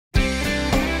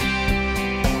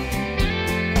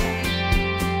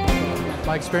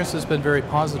My experience has been very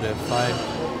positive.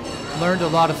 I learned a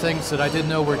lot of things that I didn't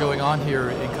know were going on here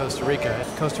in Costa Rica.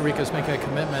 Costa Rica is making a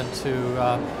commitment to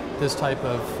this type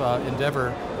of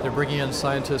endeavor. They're bringing in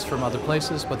scientists from other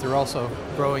places, but they're also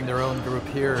growing their own group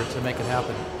here to make it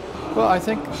happen. Well, I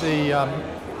think the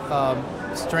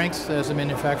strengths as a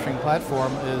manufacturing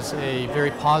platform is a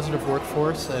very positive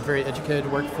workforce, a very educated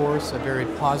workforce, a very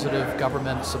positive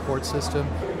government support system.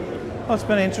 Well, it's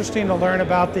been interesting to learn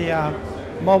about the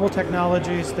mobile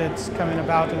technologies that's coming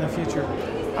about in the future.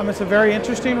 It's a very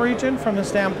interesting region from the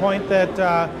standpoint that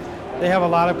they have a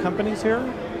lot of companies here,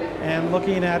 and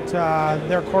looking at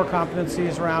their core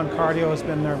competencies around cardio has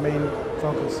been their main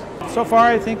focus. So far,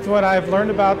 I think what I've learned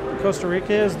about Costa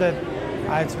Rica is that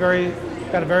it's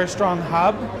got a very strong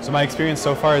hub. So my experience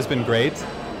so far has been great.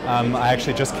 I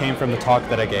actually just came from the talk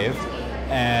that I gave,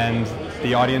 and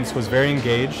the audience was very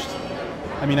engaged.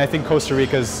 I think Costa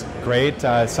Rica's great.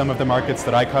 Some of the markets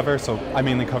that I cover, so I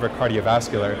mainly cover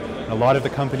cardiovascular, and a lot of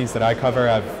the companies that I cover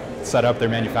have set up their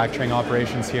manufacturing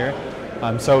operations here.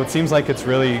 So it seems like it's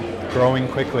really growing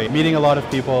quickly. Meeting a lot of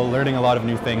people, learning a lot of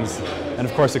new things, and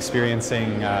of course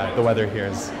experiencing the weather here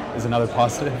is another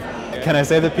positive. Can I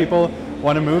say that people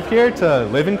want to move here to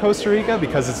live in Costa Rica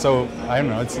because it's so, I don't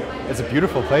know, it's a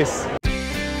beautiful place.